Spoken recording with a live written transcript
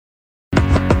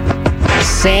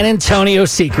San Antonio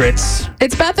secrets.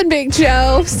 It's Beth and Big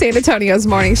Joe, San Antonio's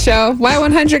morning show.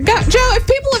 Y100. Go. Joe, if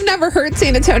people have never heard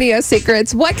San Antonio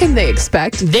secrets, what can they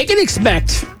expect? They can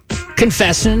expect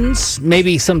confessions,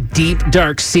 maybe some deep,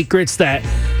 dark secrets that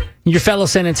your fellow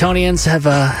San Antonians have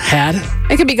had.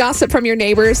 It can be gossip from your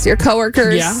neighbors, your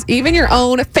coworkers, even your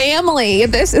own family.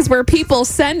 This is where people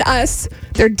send us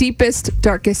their deepest,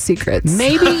 darkest secrets.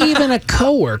 Maybe even a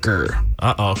coworker.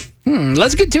 Uh-oh.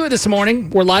 Let's get to it this morning.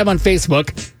 We're live on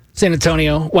Facebook, San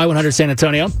Antonio, Y100 San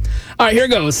Antonio. All right, here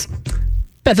goes.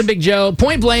 Beth and Big Joe,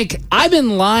 point blank, I've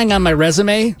been lying on my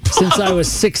resume since I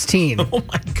was 16. Oh,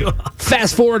 my God.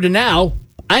 Fast forward to now,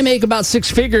 I make about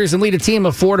six figures and lead a team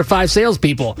of 4 to 5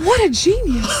 salespeople. What a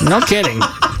genius. No kidding.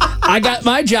 I got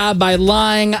my job by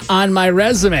lying on my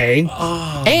resume,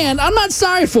 and I'm not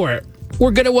sorry for it.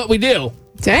 We're good at what we do.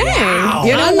 Dang. Wow.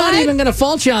 You know I'm what? not even going to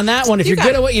fault you on that one. If you're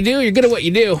good at what you do, you're good at what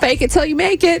you do. Fake it till you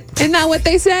make it. Isn't that what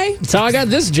they say? That's how I got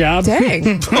this job.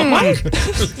 Dang.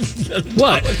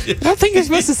 What? I don't think you're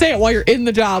supposed to say it while you're in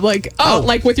the job. Like,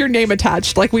 like with your name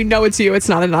attached. Like, we know it's you. It's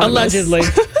not anonymous. Allegedly.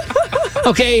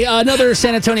 Okay, another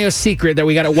San Antonio secret that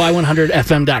we got at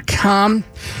y100fm.com.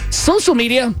 Social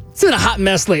media, it's in a hot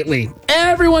mess lately.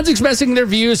 Everyone's expressing their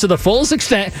views to the fullest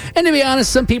extent. And to be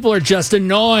honest, some people are just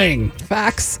annoying.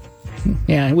 Facts.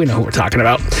 Yeah, we know who we're talking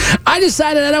about. I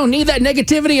decided I don't need that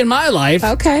negativity in my life.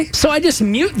 Okay. So I just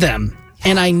mute them.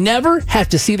 And I never have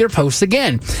to see their posts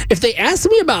again. If they ask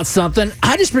me about something,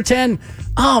 I just pretend,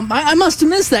 I must have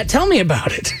missed that. Tell me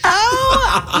about it.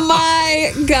 Oh,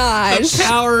 my gosh. The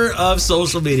power of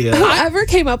social media. Whoever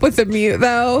came up with the mute,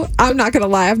 though, I'm not going to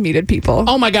lie, I've muted people.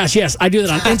 Oh, my gosh, yes. I do that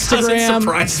on Instagram,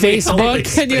 Facebook.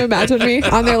 Can you imagine me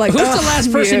on there like, Who's the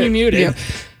last person you muted?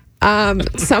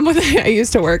 Someone I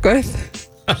used to work with.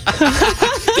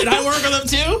 Did I work with him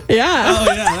too? Yeah. Oh,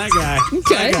 yeah, that guy.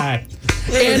 Okay. That guy.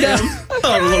 And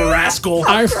little rascal.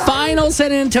 our final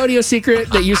San Antonio secret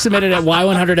that you submitted at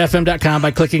y100fm.com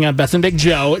by clicking on Beth and Big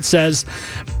Joe, it says,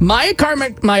 my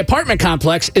apartment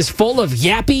complex is full of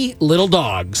yappy little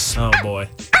dogs. Oh, boy.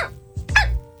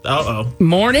 Uh-oh.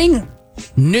 Morning,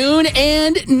 noon,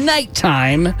 and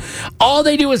nighttime, all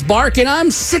they do is bark, and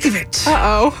I'm sick of it.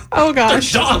 Uh-oh. Oh, They're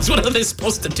gosh. dogs. What are they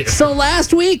supposed to do? So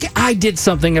last week, I did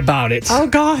something about it. Oh,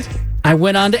 God. I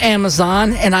went onto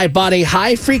Amazon, and I bought a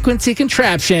high-frequency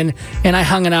contraption, and I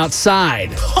hung it outside.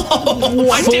 Oh,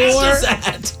 my dad does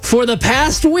that. For the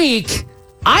past week,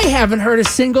 I haven't heard a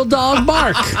single dog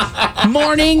bark.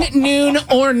 Morning, noon,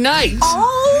 or night.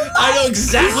 I know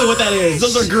exactly what that is.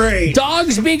 Those are great.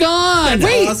 Dogs be gone.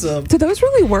 That's awesome. Do those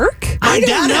really work? My don't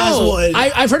dad has know. one.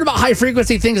 I've heard about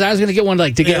high-frequency things. I was going to get one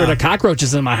to get rid of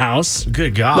cockroaches in my house.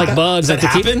 Good God. Like bugs, Does like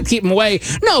that to happen? keep them away.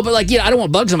 No, but I don't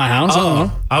want bugs in my house. I don't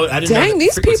know. I didn't know Dang, that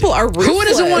these frequency. people are ruthless. Who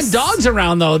doesn't want dogs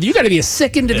around, though? You got to be a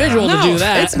sick individual to do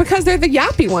that. It's because they're the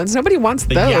yappy ones. Nobody wants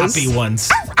The those. yappy ones.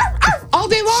 All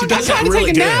day long, She I'm does trying that to take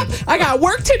really a nap. good. I got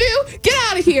work to do. Get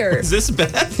out of here. Is this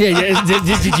Beth? Yeah,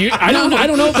 did you? I don't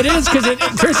know if it is because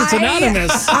Chris, it's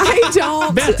anonymous. I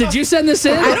don't. Beth, did you send this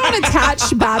in? I don't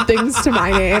attach bad things to my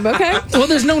name, okay? Well,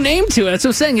 there's no name to it. That's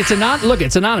what I'm saying. It's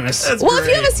anonymous. Well, if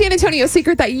you have a San Antonio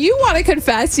secret that you want to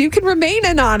confess, you can remain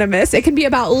anonymous. It can be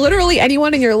about literally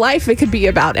anyone in your life. It could be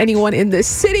about anyone in this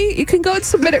city. You can go and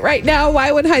submit it right now,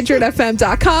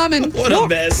 y100fm.com, and What a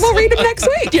mess. we'll read them next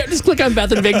week. Yeah, just click on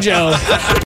Beth and Big Joe.